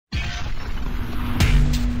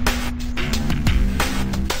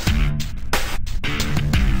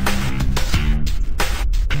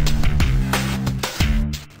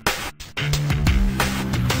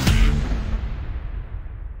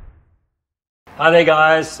Hi there,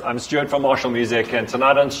 guys. I'm Stuart from Marshall Music, and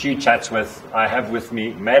tonight on Stu Chats I have with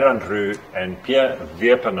me Meyrand Roux and Pierre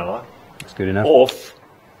Wepener. That's good enough. Off,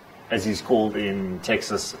 as he's called in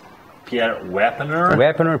Texas, Pierre Wepener.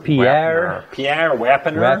 Pierre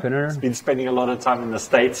Wepener. He's been spending a lot of time in the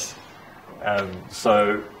States.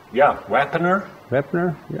 So, yeah, Wepener.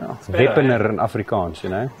 Wepener? Yeah. Wepener in Afrikaans, you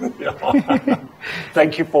know.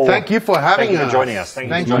 Thank you for having us. Joining us.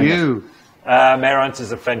 Thank you. Meyrand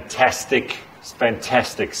is a fantastic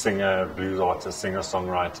singer, blues artist,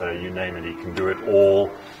 singer-songwriter, you name it. He can do it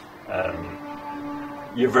all.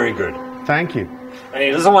 You're very good. Thank you. And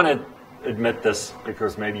he doesn't want to admit this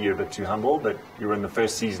because maybe you're a bit too humble, but you were in the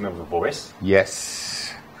first season of The Voice.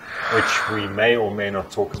 Yes. Which we may or may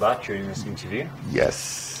not talk about during this interview.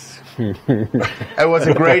 Yes. It was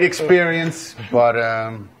a great experience, but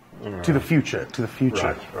to the future.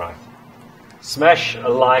 Right. Smash a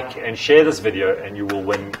like and share this video and you will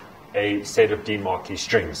win a set of Dean Markley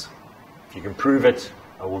strings. If you can prove it,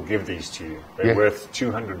 I will give these to you. They're worth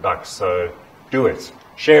 $200, so do it.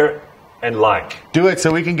 Share it and like. Do it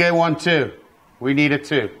so we can get one too. We need it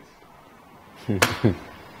too.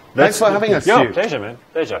 Thanks for having us, Yeah, Stu. pleasure, man.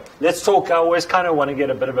 Pleasure. Let's talk. I always kind of want to get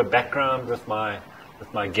a bit of a background with my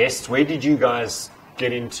guests. Where did you guys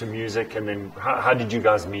get into music, and then how did you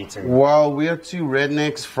guys meet? Well, we are two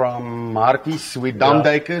rednecks from Harties. We're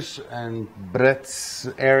Damdijkers and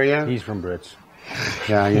Brits area. He's from Brits.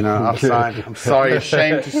 Yeah, you know, upside. I'm sorry,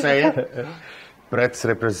 ashamed to say it. Brits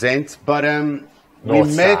represent. But we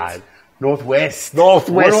met Northwest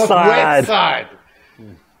side.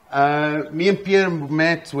 Me and Pierre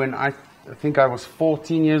met when I think I was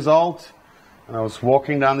 14 years old. And I was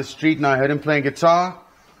walking down the street and I heard him playing guitar.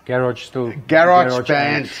 Garage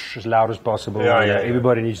band. As loud as possible. Yeah.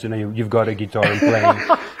 Everybody needs to know you've got a guitar and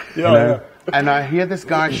playing. And I hear this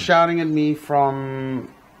guy shouting at me from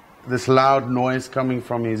this loud noise coming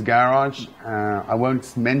from his garage. I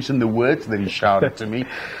won't mention the words that he shouted to me.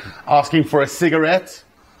 Asking for a cigarette.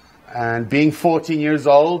 And being 14 years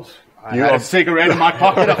old, I had a cigarette in my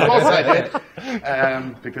pocket. Of course I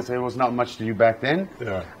did. Because there was not much to do back then.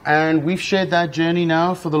 Yeah. And we've shared that journey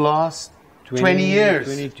now for the last 20 years.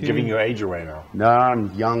 22. Giving your age away now. No,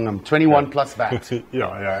 I'm young. I'm 21 plus that.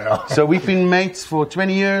 Yeah. So we've been mates for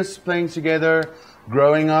 20 years, playing together,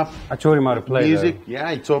 growing up. I taught him how to play music. Though.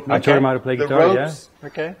 Yeah, he taught me. I taught him how to play guitar. Ropes. Yeah.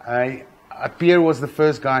 Okay. Pierre was the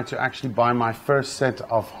first guy to actually buy my first set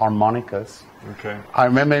of harmonicas. Okay. I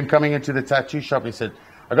remember him coming into the tattoo shop. He said,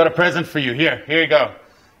 "I got a present for you. Here you go."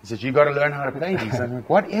 He said, "You got to learn how to play these." I'm like,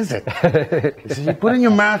 "What is it?" He said, "You put it in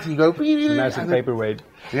your mouth." You go, massive paperweight.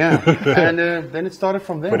 Yeah, and then it started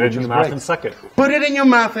from there. Put it in your mouth and suck it. Put it in your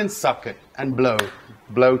mouth and suck it, and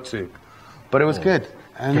blow too. But it was good.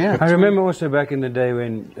 And yeah, I remember also back in the day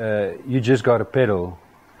when you just got a pedal.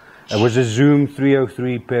 It was a Zoom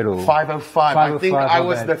 303 pedal. 505. I think I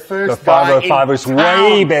was the first the guy. 505 was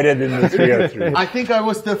way better than the 303. I think I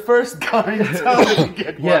was the first guy in town to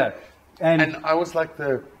get one. Yeah. And I was like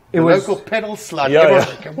the local pedal slut.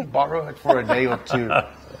 Can we borrow it for a day or two?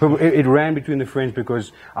 But it ran between the friends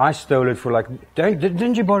because I stole it for like,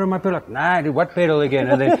 didn't you borrow my pedal? Like, nah, what pedal again?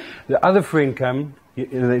 And then the other friend come,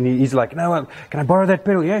 and he's like, no, can I borrow that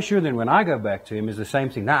pedal? Yeah, sure. Then when I go back to him, it's the same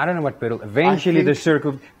thing. Nah, I don't know what pedal. Eventually the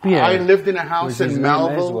circle. Pierre, I lived in a house in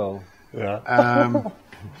Melville. As well. Yeah.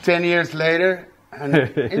 10 years later. And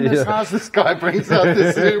in this house, this guy brings out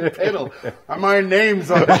this new pedal. My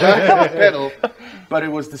name's on the back of the pedal, but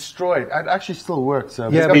it was destroyed. It actually still works. So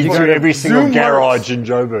it's been through every single garage in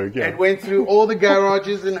Joburg. Yeah. It went through all the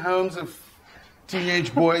garages and homes of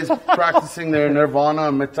teenage boys practicing their Nirvana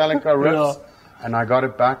and Metallica riffs. Yeah. And I got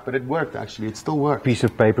it back, but it worked actually. It still works. Piece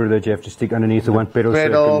of paper that you have to stick underneath the one pedal so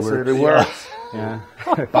it works. Yeah.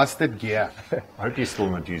 Busted gear. I hope you're still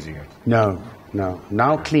not using it. No.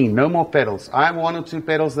 Now clean. No more pedals. I have one or two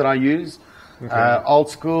pedals that I use. Okay. Old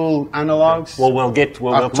school analogs. Well, we'll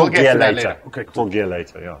talk gear later. Okay, cool. Talk gear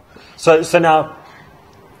later, yeah. So now,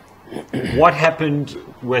 what happened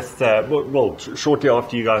with, shortly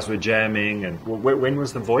after you guys were jamming, and when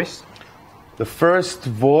was The Voice? The first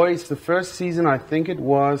season, I think it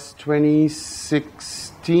was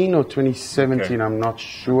 2016 or 2017, okay. I'm not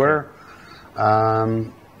sure.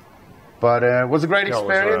 But it was a great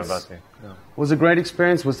experience. It was a great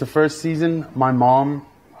experience. It was the first season. My mom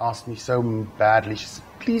asked me so badly. She said,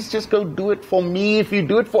 "Please just go do it for me. If you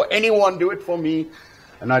do it for anyone, do it for me."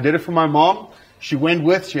 And I did it for my mom. She went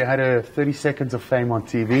with. She had her 30 Seconds of Fame on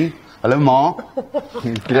TV. Hello, Ma.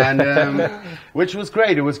 And which was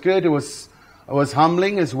great. It was good. It was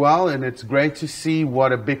humbling as well. And it's great to see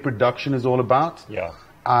what a big production is all about. Yeah.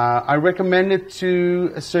 I recommend it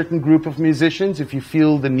to a certain group of musicians if you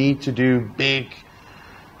feel the need to do big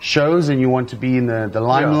shows and you want to be in the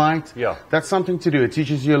limelight. Yeah. That's something to do. It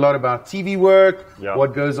teaches you a lot about TV work, Yeah.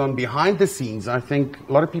 what goes on behind the scenes. I think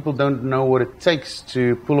a lot of people don't know what it takes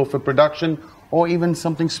to pull off a production or even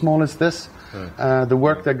something small as this, the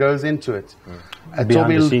work that goes into it. It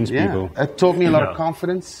Behind the scenes people. It taught me a lot Yeah. of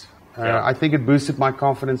confidence. Yeah. I think it boosted my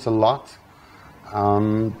confidence a lot.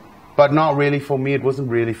 But not really for me. It wasn't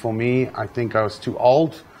really for me. I think I was too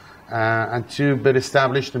old and too bit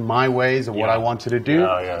established in my ways of what Yeah. I wanted to do.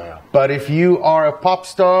 Yeah. But if you are a pop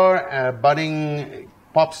star, a budding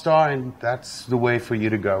pop star, and that's the way for you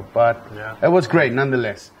to go. But Yeah. it was great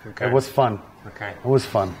nonetheless. Okay. It was fun. Okay. It was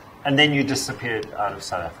fun. And then you disappeared out of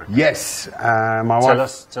South Africa. Yes, my Tell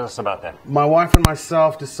wife. us about that. My wife and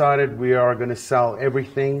myself decided we are going to sell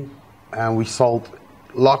everything, and we sold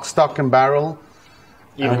lock, stock, and barrel.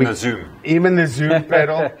 Even we- the Zoom. Even the Zoom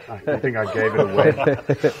pedal. I think I gave it away.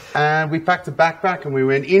 And we packed a backpack and we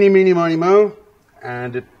went eeny, meeny, miny, mo.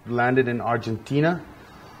 And it landed in Argentina.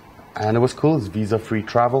 And it was cool. It's visa-free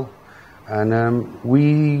travel. And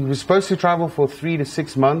we were supposed to travel for 3 to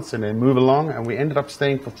 6 months and then move along. And we ended up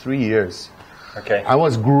staying for 3 years. Okay. I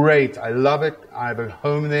was great. I love it. I have a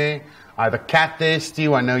home there. I have a cat there,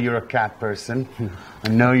 Stu. I know you're a cat person. I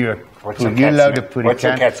know you're a What's your you cat's love name? the putty What's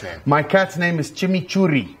your cat. cat's name? My cat's name is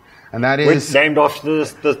Chimichurri. And that It's is named after the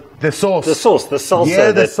sauce. the sauce, the salsa. Yeah,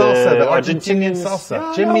 the that salsa, the Argentinian Argentinians-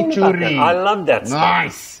 salsa. Yeah, Chimichurri. I love that stuff.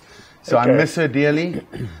 Nice. So I Okay. miss her dearly.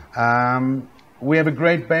 We have a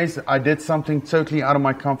great base. I did something totally out of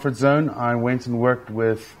my comfort zone. I went and worked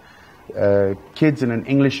with kids in an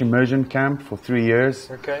English immersion camp for 3 years.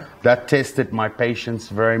 Okay. That tested my patience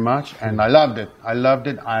very much, and I loved it. I loved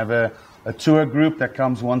it. I have a tour group that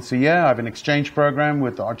comes once a year. I have an exchange program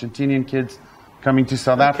with the Argentinian kids coming to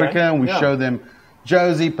South Africa, and we yeah. show them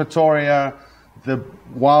Josie, Pretoria, the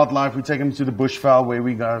wildlife. We take them to the bushveld where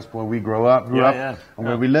we grew up, and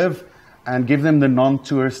where we live, and give them the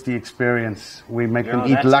non-touristy experience. We make them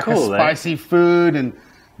eat that's lekker cool, eh? spicy food and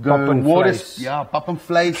go Pap and water, vleis. pap and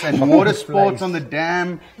vleis and water sports on the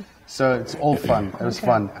dam. So it's all fun. It was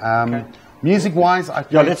fun. Music-wise, I Yeah,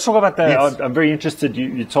 played- let's talk about that. Yes. I'm very interested.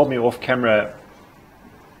 You told me off camera.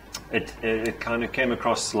 It kind of came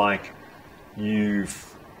across like you've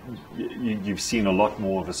seen a lot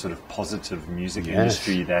more of a sort of positive music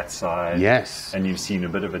industry that side. Yes. And you've seen a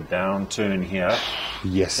bit of a downturn here.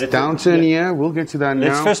 Yes, Let's- downturn here. We'll get to that now.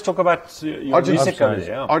 Let's first talk about your music over there.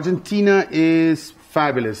 Yeah. Argentina is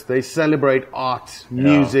fabulous. They celebrate art,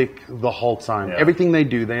 music the whole time. Yeah. Everything they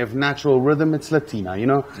do, they have natural rhythm. It's Latina, you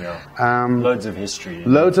know. Yeah. Loads of history.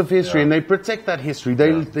 Loads of history, Yeah. and they protect that history.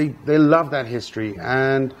 They love that history,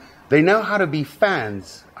 and they know how to be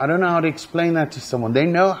fans. I don't know how to explain that to someone. They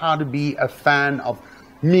know how to be a fan of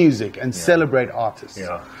music and celebrate artists.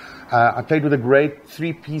 Yeah. I played with a great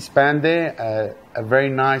 3-piece band there, a very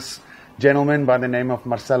nice gentleman by the name of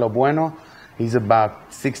Marcelo Bueno. He's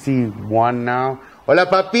about 61 now. Hola,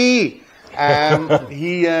 papi!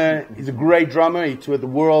 He's a great drummer. He toured the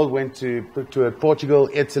world, went to Portugal,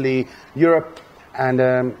 Italy, Europe,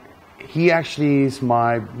 and he actually is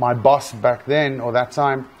my boss back then, or that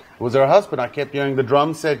time. It was her husband. I kept hearing the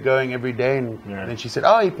drum set going every day, and then she said,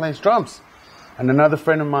 "Oh, he plays drums." And another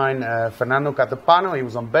friend of mine, Fernando Catapano, he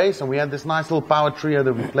was on bass, and we had this nice little power trio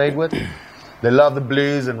that we played with. They love the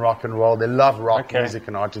blues and rock and roll. They love rock music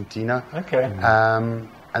in Argentina. Okay.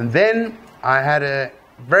 And then I had a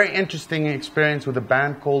very interesting experience with a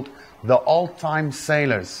band called the Old Time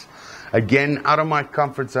Sailors. Again, out of my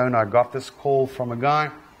comfort zone, I got this call from a guy.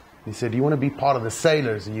 He said, "Do you want to be part of the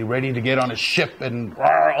Sailors? Are you ready to get on a ship and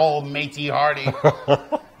all matey hardy?"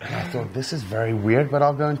 And I thought, this is very weird, but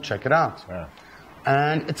I'll go and check it out. Yeah.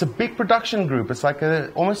 And it's a big production group. It's like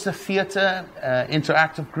almost a theater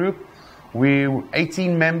interactive group. We're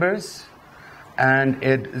 18 members, and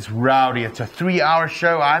it is rowdy. It's a 3-hour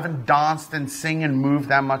show. I haven't danced and sing and moved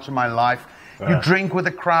that much in my life. You drink with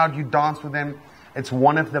the crowd, you dance with them. It's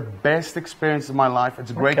one of the best experiences of my life.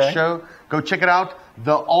 It's a great show. Go check it out.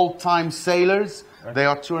 The Old Time Sailors. They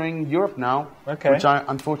are touring Europe now, which I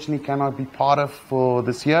unfortunately cannot be part of for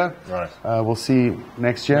this year. Right. We'll see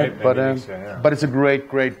next year. Maybe next year, But it's a great,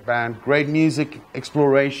 great band. Great music,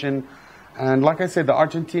 exploration. And like I said, the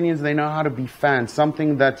Argentinians, they know how to be fans.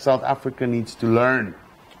 Something that South Africa needs to learn.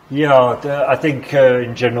 Yeah, I think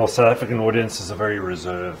in general, South African audiences are very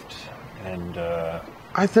reserved. And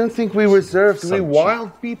I don't think we're reserved. We're Some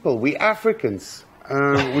wild people. We Africans.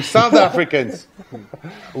 We're South Africans.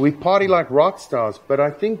 We party like rock stars. But I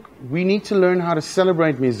think we need to learn how to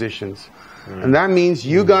celebrate musicians. And that means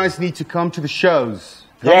you guys need to come to the shows.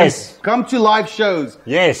 Yes. Come to live shows.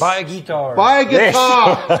 Yes. Buy a guitar. Buy a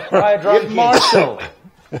guitar. Buy a drum Get kit. Marshall.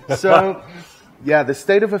 So, yeah, the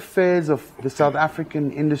state of affairs of the South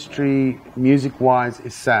African industry, music-wise,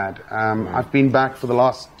 is sad. I've been back for the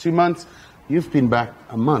last 2 months. You've been back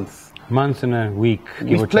a month. Month and a week.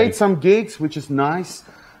 We've played some gigs, which is nice,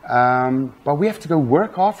 but we have to go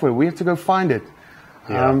work hard for it. We have to go find it.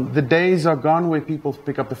 The days are gone where people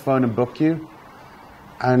pick up the phone and book you.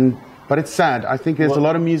 But it's sad. I think there's a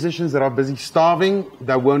lot of musicians that are busy starving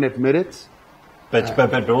that won't admit it.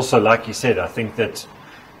 But also, like you said, I think that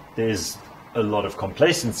there's a lot of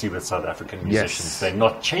complacency with South African musicians. Yes. They're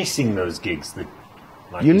not chasing those gigs. That,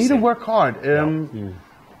 like You need to said. work hard.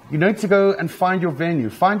 You need to go and find your venue,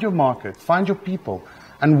 find your market, find your people,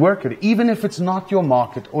 and work it. Even if it's not your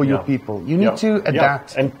market or your people, you need to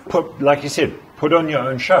adapt. And put, like you said, put on your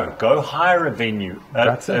own show. Go hire a venue,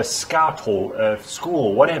 a scout hall, a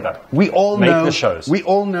school, whatever. We all Make know the shows. We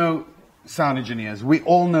all know sound engineers. We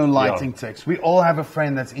all know lighting techs. We all have a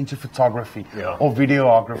friend that's into photography or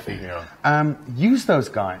videography. Use those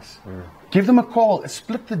guys. Give them a call.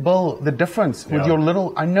 Split the bill, the difference with your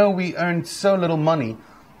little. I know we earn so little money,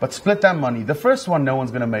 but split that money. The first one, no one's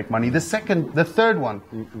going to make money. The second, the third one,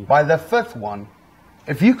 by the fifth one,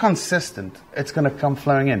 if you're consistent, it's going to come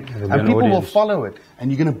flowing in, and people will follow it, and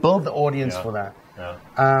you're going to build the audience for that.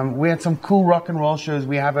 We had some cool rock and roll shows.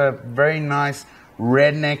 We have a very nice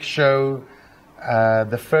redneck show,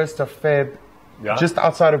 the 1st of Feb, just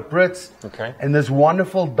outside of Brits. And this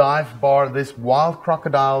wonderful dive bar. There's wild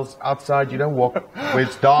crocodiles outside. You don't walk where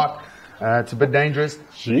it's dark. It's a bit dangerous.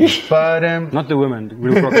 But not the women, the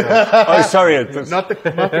real crocodiles. Oh, sorry. not the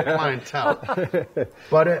clientele.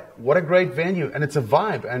 But what a great venue, and it's a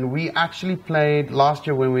vibe. And we actually played last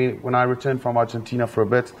year when I returned from Argentina for a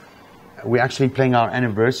bit. We're actually playing our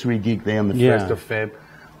anniversary gig there on the 1st of Feb.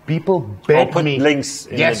 People begged me. I'll put links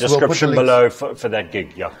in the description below for that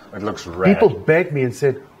gig. Yeah, it looks rad. People begged me and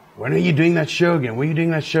said, "When are you doing that show again? When are you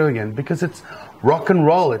doing that show again?" Because it's rock and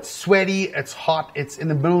roll. It's sweaty. It's hot. It's in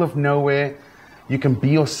the middle of nowhere. You can be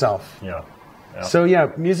yourself. So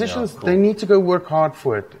musicians, they need to go work hard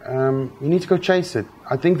for it. You need to go chase it.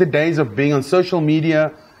 I think the days of being on social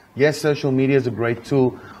media, yes, social media is a great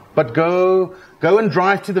tool, but go and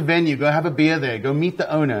drive to the venue. Go have a beer there. Go meet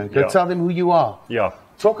the owner. Go tell them who you are.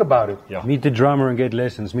 Talk about it. Meet the drummer and get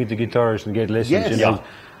lessons. Meet the guitarist and get lessons. Yes.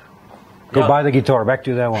 Go buy the guitar. Back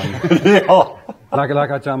to that one.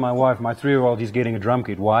 Like I tell my wife, my 3-year-old, he's getting a drum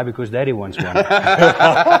kit. Why? Because Daddy wants one.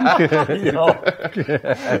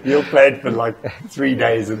 You'll play it for like 3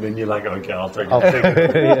 days, and then you're like, okay, I'll take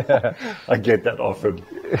it. I get that often.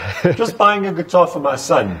 Just buying a guitar for my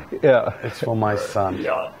son. It's for my son.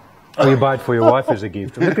 Or you buy it for your wife as a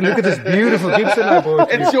gift. Look at this beautiful Gibson I bought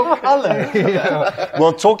you. It's your color.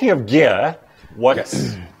 Well, talking of gear,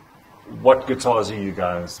 what guitars are you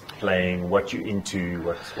guys playing? What you into?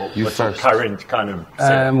 What's your current kind of?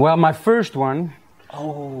 Well, my first one.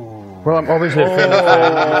 Well, I'm obviously a Fender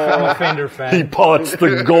fan. I'm a Fender fan. He parts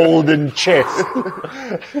the golden chest.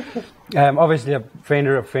 Obviously a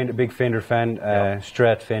big Fender fan.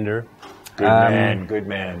 Strat Fender. Good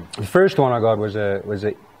man. The first one I got was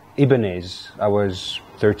a Ibanez. I was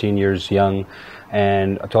 13 years young,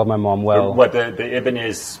 and I told my mom, the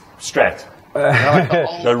Ibanez Strat?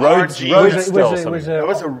 The Rhodes it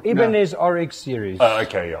was a Ibanez RX series.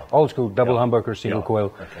 Old school, double humbucker, single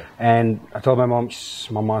coil. And I told my mom,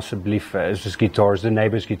 Mama, alsjeblieft, it's just guitars, the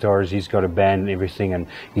neighbor's guitars, he's got a band and everything, and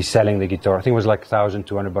he's selling the guitar. I think it was like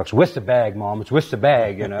 $1,200. With the bag, Mom, it's with the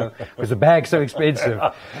bag, because the bag's so expensive.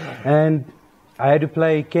 And I had to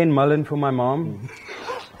play Ken Mullen for my mom.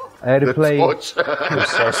 I had to play I'm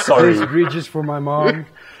so sorry. Chris Bridges for my mom.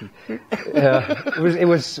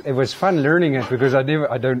 It was fun learning it because I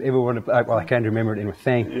don't ever want to play. Well, I can't remember it anyway.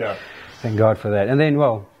 Thank God for that. And then,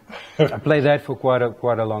 I played that for quite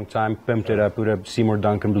a long time. Pimped it up with a Seymour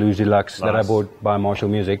Duncan Blues Deluxe that I bought by Marshall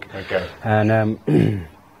Music. And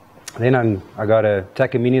then I got a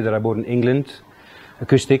Takamine that I bought in England,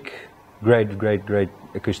 acoustic, great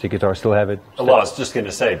acoustic guitar. Still have it. Well, I was just going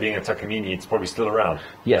to say, being a Takamine, it's probably still around.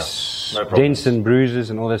 Yes, no problem. Dents and bruises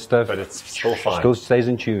and all that stuff. But it's still fine. Still stays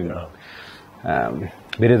in tune.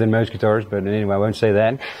 Better than most guitars, but anyway, I won't say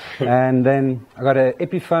that. And then I got an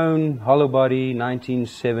Epiphone hollow body,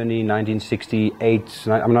 1970, 1968.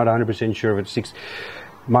 I'm not 100% sure if it's 6.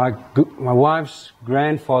 My wife's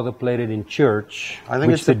grandfather played it in church,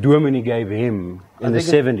 which the Dominee gave him in the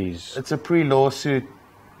 70s. It's a pre-lawsuit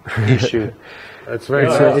issue. It's very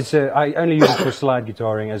It's good. I only use it for slide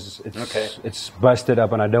guitaring as it's busted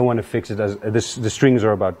up, and I don't want to fix it. The strings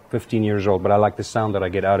are about 15 years old, but I like the sound that I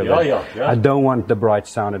get out of it. Yeah. I don't want the bright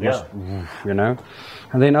sound. It must, you know.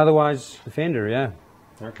 And then otherwise, the Fender,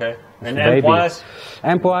 Okay. And baby. amp-wise?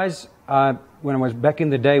 Amp-wise, when I was back in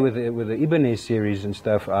the day with the Ibanez series and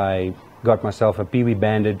stuff, I got myself a Pee Wee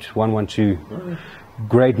Bandit 112.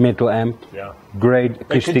 Great metal amp. Yeah. Great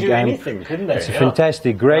acoustic They could do amp. anything, couldn't they? It's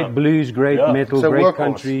fantastic. Great blues, great metal, It's a great workhorse.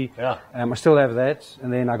 country. Yeah. I still have that.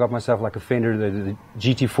 And then I got myself like a Fender, the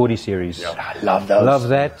GT40 series. Yeah. I love those. Love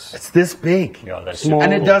that. It's this big. Yeah, that's Small.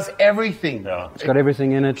 And it does everything. Yeah. It's got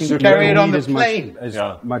everything in it. You can carry it on the as plane.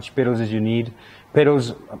 much pedals as you need.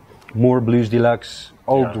 Pedals, more Blues Deluxe,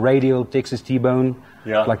 old radial Texas T-Bone,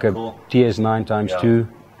 like a cool. TS9 x2,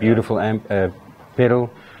 beautiful amp, pedal.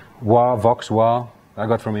 Wah, Vox Wah, I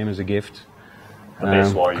got from him as a gift. The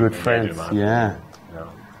best wah you Good can friends, get, man. yeah.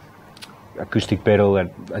 Acoustic pedal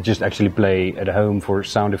that I just actually play at home for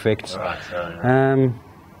sound effects. Right,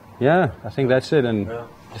 I think that's it. And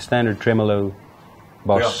the standard tremolo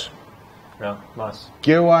Boss. Yeah, nice.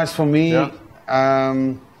 Gear-wise for me,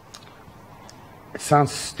 it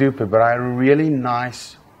sounds stupid, but I had a really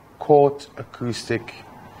nice Cort acoustic,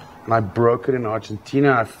 and I broke it in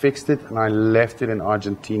Argentina. I fixed it, and I left it in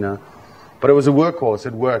Argentina. But it was a workhorse.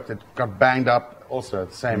 It worked. It got banged up also,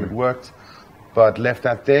 the same. It worked, but left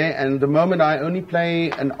that there. And the moment I only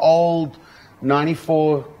play an old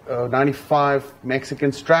 94, 95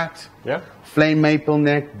 Mexican Strat. Yeah. Flame maple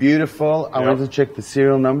neck, beautiful. I went to check the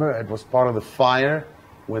serial number. It was part of the fire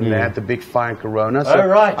when they had the big fire in Corona. So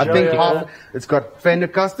right. I think it's got Fender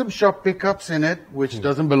custom shop pickups in it, which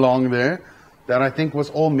doesn't belong there. That I think was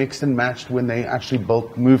all mixed and matched when they actually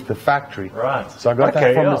moved the factory. Right. So I got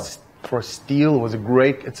that from for steel. It's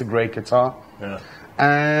a great guitar. Yeah.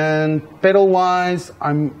 And pedal wise,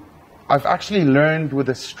 I've actually learned with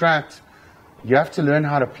a Strat. You have to learn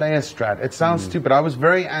how to play a Strat. It sounds stupid. I was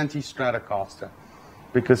very anti-Stratocaster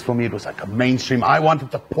because for me it was like a mainstream. I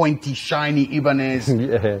wanted the pointy, shiny Ibanez.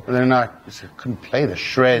 And then I couldn't play the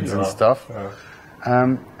shreds and stuff.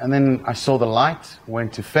 And then I saw the light,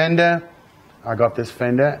 went to Fender. I got this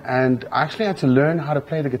Fender, and I actually had to learn how to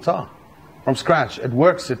play the guitar from scratch. It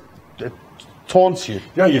works. It taunts you.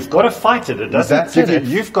 Yeah, you've got to fight it. It doesn't give you.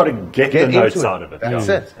 You've got to get the notes out of it. That's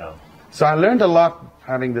it. Yeah. So I learned a lot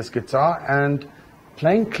having this guitar and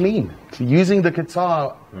playing clean, using the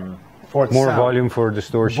guitar for its More sound. volume for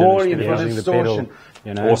distortion. Volume instead of for using distortion. The pedal,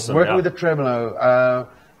 you know. Awesome. Working with the tremolo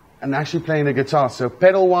and actually playing the guitar. So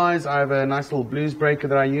pedal-wise, I have a nice little blues breaker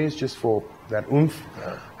that I use just for that oomph,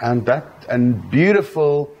 and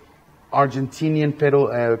beautiful Argentinian pedal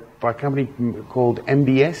by a company called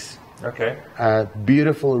MBS. Okay.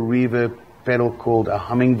 Beautiful reverb pedal called a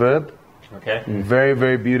Hummingbird. Okay. Very,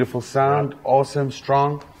 very beautiful sound. Awesome,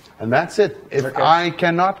 strong. And that's it. If I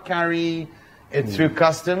cannot carry it through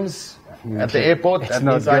customs at the airport, that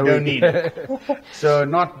means I don't need it. So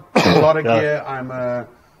not a lot of gear. I'm a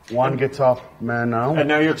one guitar man now. And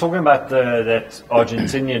now you're talking about that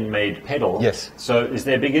Argentinian-made pedal. Yes. So is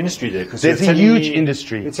there a big industry there? 'Cause There's you're a telling huge me-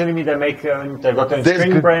 industry. You're telling me they've got their own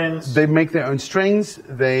string brands. They make their own strings.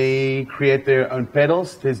 They create their own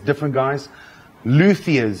pedals. There's different guys.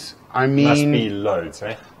 Luthiers. I mean, Must be loads,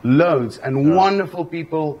 eh? loads and wonderful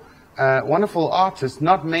people, wonderful artists,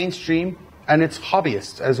 not mainstream, and it's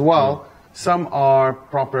hobbyists as well. Some are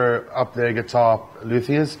proper up their guitar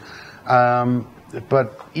luthiers,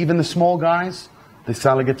 but even the small guys, they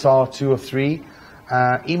sell a guitar 2 or 3.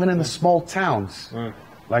 Even in the small towns,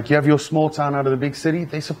 like you have your small town out of the big city,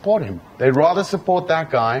 they support him. They'd rather support that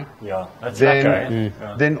guy Yeah, that's okay.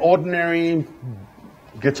 than ordinary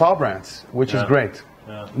guitar brands, which is great.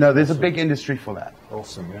 Yeah. No, there's a big industry for that.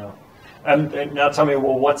 Awesome, yeah. And now tell me,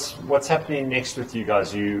 well, what's happening next with you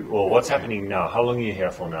guys? What's happening now? How long are you here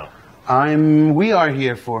for now? We are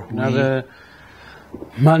here for Another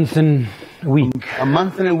month and a week. a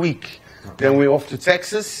month and a week. Then we're off to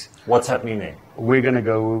Texas. What's happening there? We're gonna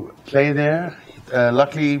go play there.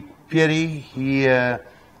 Luckily, Pierre,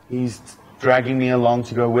 he's dragging me along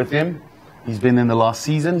to go with him. He's been in the last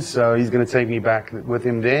season, so he's gonna take me back with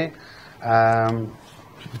him there.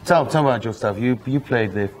 Tell about your stuff. You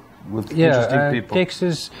played there with interesting people.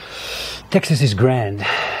 Texas is grand.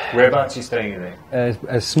 Whereabouts are you staying in there?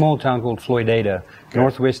 A small town called Floydada,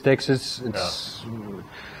 northwest Texas.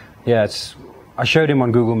 I showed him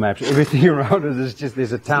on Google Maps. Everything around us is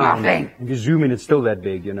there's a town. Nothing. If you zoom in, it's still that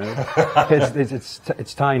big, you know.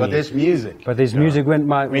 It's tiny. But there's music. But there's music.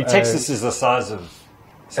 When Texas is the size of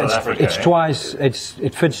South Africa. It's twice.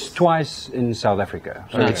 It fits twice in South Africa.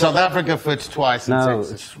 So South Africa fits twice in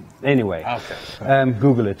Texas. Anyway. Okay.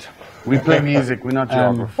 Google it. We play music, we're not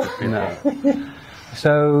geography. No.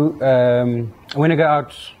 So when I got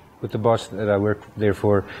out with the boss that I worked there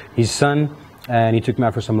for, his son, and he took me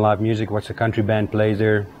out for some live music. What's a country band plays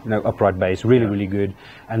there? Upright bass, really good.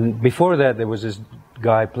 And before that, there was this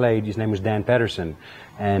guy played. His name was Dan Patterson,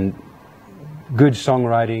 and good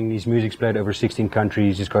songwriting. His music's played over 16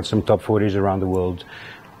 countries. He's got some top 40s around the world.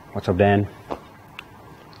 What's up, Dan?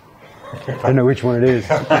 I don't know which one it is.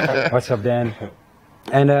 What's up, Dan?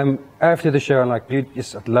 And after the show, I'm like, dude,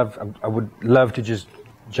 I would love to just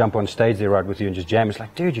jump on stage there right with you and just jam. It's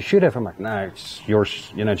like, dude, you should have. I'm like, no, it's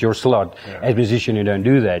yours. It's your slot. Yeah. As a musician, you don't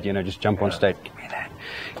do that. Just jump on stage. Give me that.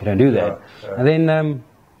 You don't do that. Yeah. And then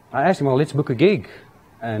I asked him, well, let's book a gig.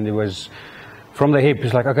 And it was from the hip.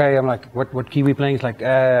 He's like, okay. I'm like, what key we playing? He's like,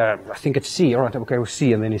 I think it's C. All right, okay, well,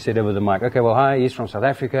 C. And then he said over the mic, okay, well, hi, he's from South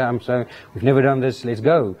Africa. We've never done this. Let's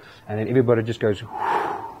go. And then everybody just goes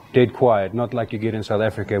dead quiet, not like you get in South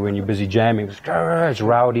Africa when you're busy jamming. It's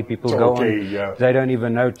rowdy, people go on. Yeah. They don't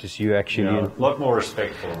even notice you actually. Yeah, a lot more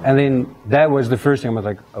respectful. And then that was the first thing I was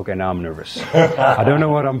like, okay, now I'm nervous. I don't know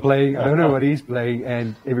what I'm playing, I don't know what he's playing,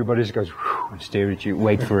 and everybody just goes and stare at you,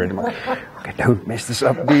 wait for it. I'm like, okay, don't mess this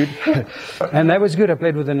up, dude. And that was good. I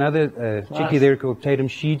played with another chickie there called Tatum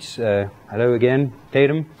Sheets. Hello again,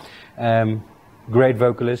 Tatum. Great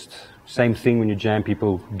vocalist. Same thing when you jam,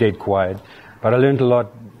 people dead quiet. But I learned a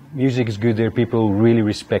lot. Music is good there. People really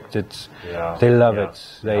respect it. Yeah. They love it.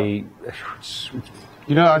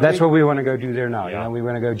 That's what we want to go do there now. Yeah. We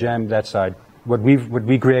want to go jam that side. What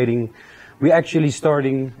we're creating, we're actually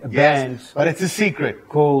starting a band. But it's a secret.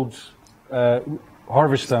 Called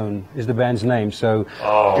Harveststone is the band's name. So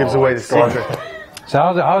gives away the secret. So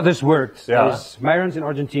how this worked is Meyrand's in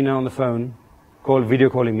Argentina on the phone, video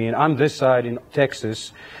calling me, and I'm this side in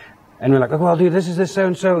Texas. And we're like, oh, well, dude, this is this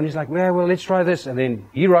so-and-so. And he's like, well, let's try this. And then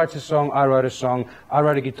he writes a song, I write a song, I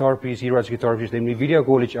write a guitar piece, he writes a guitar piece. Then we video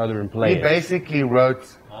call each other and play We basically wrote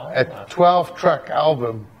a 12-track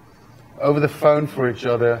album over the phone for each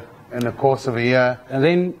other in the course of a year. And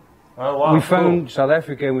then we phoned South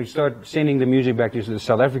Africa and we started sending the music back to the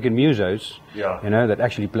South African musos, that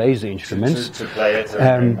actually plays the instruments. To play it.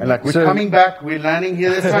 And we're coming back, we're landing here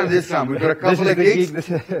this time. We've got a couple of gigs.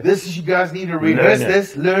 This, you guys need to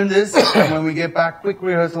rehearse learn this, and when we get back, quick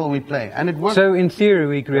rehearsal, we play. And it worked. So in theory,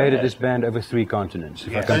 we created this band over 3 continents,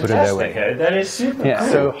 if I can put it that way. That is super cool.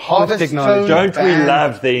 So Harvest technology. Don't we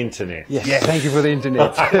love the internet? Yes. Thank you for the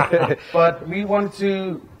internet. But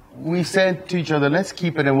we said to each other, let's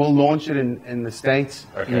keep it and we'll launch it in the States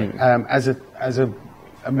as a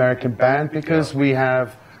American band, because we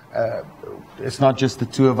have it's not just the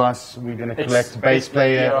two of us. We're going to collect a bass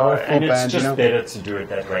player or a full band. It's just better to do it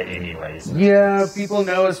that way anyway, isn't it? Yeah, people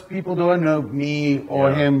know us. People don't know me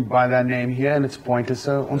or him by that name here, and it's pointless.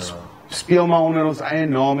 So ons speel maar onder ons eie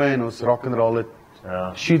name en ons rock and roll it.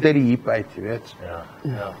 Shoot uit die hip uit, jy weet.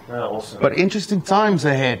 Awesome. But interesting times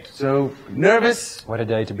ahead. So nervous. What a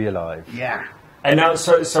day to be alive. Yeah. And now,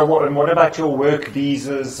 so what about your work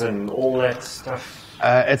visas and all that stuff?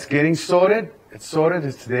 It's getting sorted. It's sorted.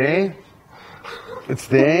 It's there. It's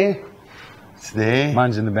there. It's there.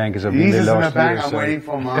 Mine's in the bank as I've been there last year. in the bank. I'm waiting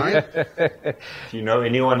for mine. If you know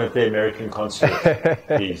anyone at the American consulate,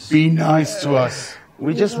 please. Be nice to us.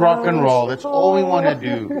 We just rock and roll. That's all we want to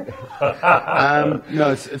do.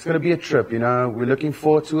 No, it's going to be a trip, We're looking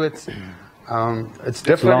forward to it. It's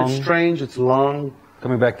different, it's strange, it's long.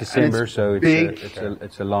 Coming back December, so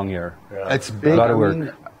it's a long year. Yeah. It's big. A lot of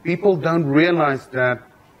work. People don't realize that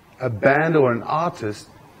a band or an artist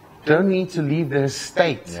don't need to leave their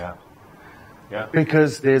state. Yeah.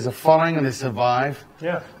 Because there's a following and they survive.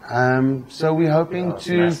 Yeah. So we're hoping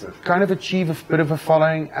to kind of achieve a bit of a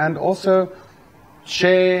following and also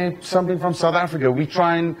share something from South Africa.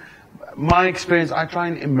 My experience, I try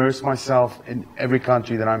and immerse myself in every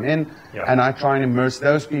country that I'm in, and I try and immerse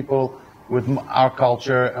those people with our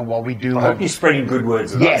culture and what we do. I hope you're spreading good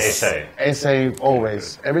words about SA. SA,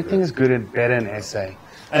 always. Everything is good and better in SA.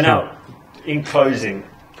 And now, in closing,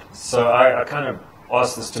 so I kind of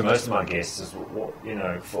ask this to most of my guests, is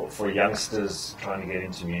for youngsters trying to get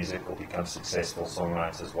into music or become successful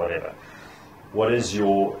songwriters, whatever, what is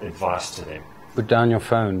your advice to them? Put down your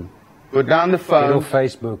phone. Put down the phone. Get off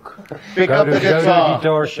Facebook. Pick up the guitar. Go to a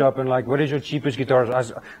guitar shop and what is your cheapest guitar?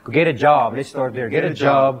 Get a job. Let's start there. Get a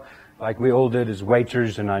job. Like we all did as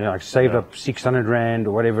waiters, and I saved up 600 Rand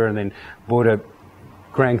or whatever, and then bought a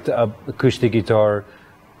cranked up acoustic guitar.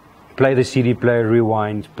 Play the CD player,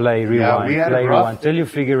 rewind, play, rewind, till you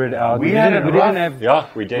figure it out. We didn't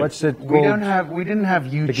have. We did. What's it called? We didn't have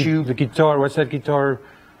YouTube. The guitar. What's that guitar?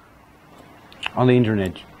 On the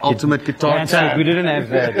internet. Ultimate Guitar That's Tab. it, we didn't have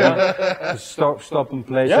that. Yeah. Stop and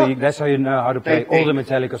play. So that's how you know how to play all the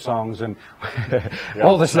Metallica songs and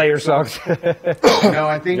all the Slayer songs. No,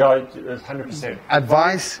 I think 100%.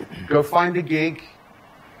 advice, go find a gig,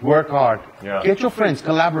 work hard. Yeah. Get your friends,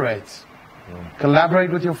 collaborate.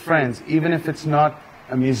 Collaborate with your friends, even if it's not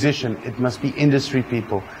a musician, it must be industry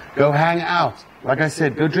people. Go hang out. Like I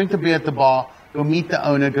said, go drink the beer at the bar, go meet the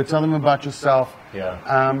owner, go tell them about yourself.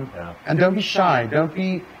 And don't be shy. Don't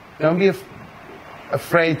be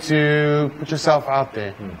afraid to put yourself out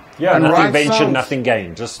there. Yeah, and nothing write ventured, songs. nothing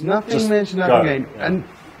gained. Nothing mentioned, nothing gained. And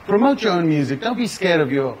promote your own music. Don't be scared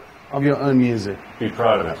of your own music. Be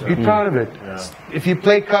proud of it. Be proud of it. Yeah. If you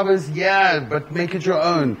play covers, but make it your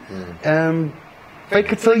own.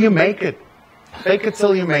 Fake it till you make it. Fake it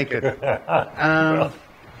till you make it.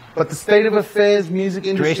 But the state of affairs, music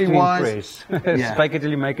industry-wise, Fake it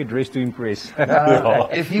till you make it, dress to impress.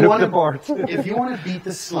 if you want to beat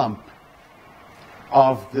the slump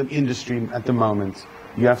of the industry at the moment,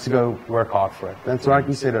 you have to go work hard for it. That's like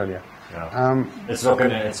you said earlier. Yeah. It's not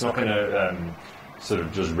gonna sort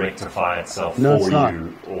of just rectify itself No, for it's not.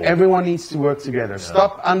 you. Or, Everyone needs to work together.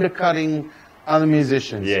 Stop undercutting other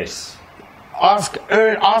musicians. yes.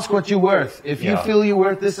 Ask what you're worth. If you feel you're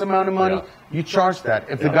worth this amount of money, you charge that.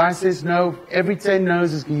 If the guy says no, every 10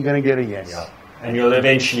 no's you're going to get a yes. Yeah. And you'll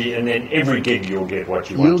eventually, and then every gig you'll get what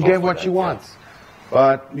you want. You'll get what you want.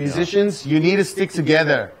 But musicians, you need to stick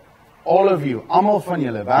together. All of you. Almal van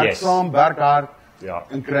julle. Werk saam, werk hard,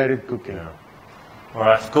 and create cooking. Yeah. All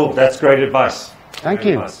right, cool. That's great advice. Thank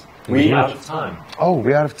you. We're out of time. Oh,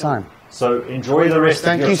 we're out of time. So enjoy the rest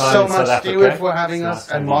of your time in South Thank you so much, Africa. Stuart, for having us,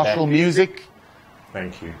 to and be Marshall back. Music.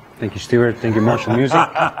 Thank you. Thank you, Stuart. Thank you, Marshall Music.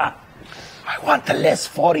 I want the less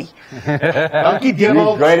 40. Dankie,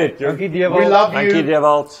 Dewald. Great. Dankie, Dewald. We love Thank you, you.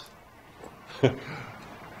 Dewald.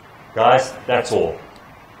 Guys, that's all.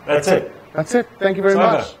 That's it. That's it. Thank you very It's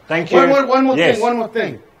over. much. Thank you. One more Yes. thing. One more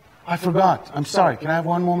thing. I forgot. I'm sorry. Can I have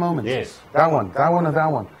one more moment? Yes. That one, or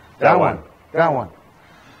that one? That one. That one.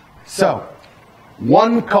 So,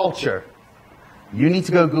 one culture. You need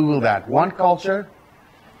to go Google that. One culture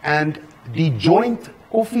and the joint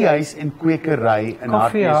koffiehuis en kwekery in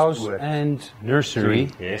Coffeehouse Hartbeespoort. and nursery.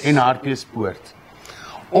 Yes. In Hartbeespoort.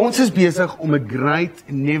 Ons is besig om 'n great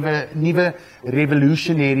nuwe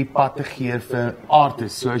revolutionary pad te gee vir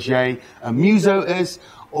artists. So as jy 'n muso is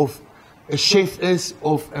of 'n chef is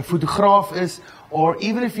of 'n fotograaf is or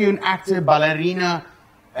even if you're an actor, ballerina,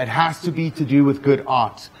 it has to be to do with good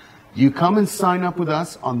art. You come and sign up with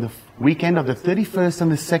us on the weekend of the 31st and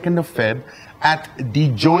the 2nd of Feb at the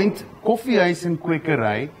Joint Koffiehuis en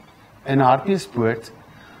Kwekery in Hartbeespoort.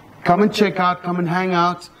 Come and check out, come and hang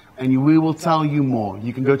out, and we will tell you more.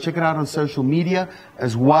 You can go check it out on social media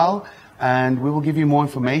as well, and we will give you more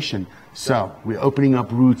information. So, we're opening up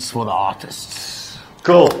routes for the artists.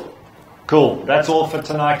 Cool. That's all for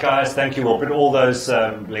tonight, guys. Thank you. We'll put all those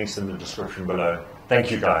links in the description below. Thank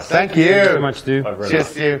you, guys. Thank you. Thank you so much, Stu. Over and Cheers,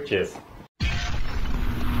 out. Stu. Cheers.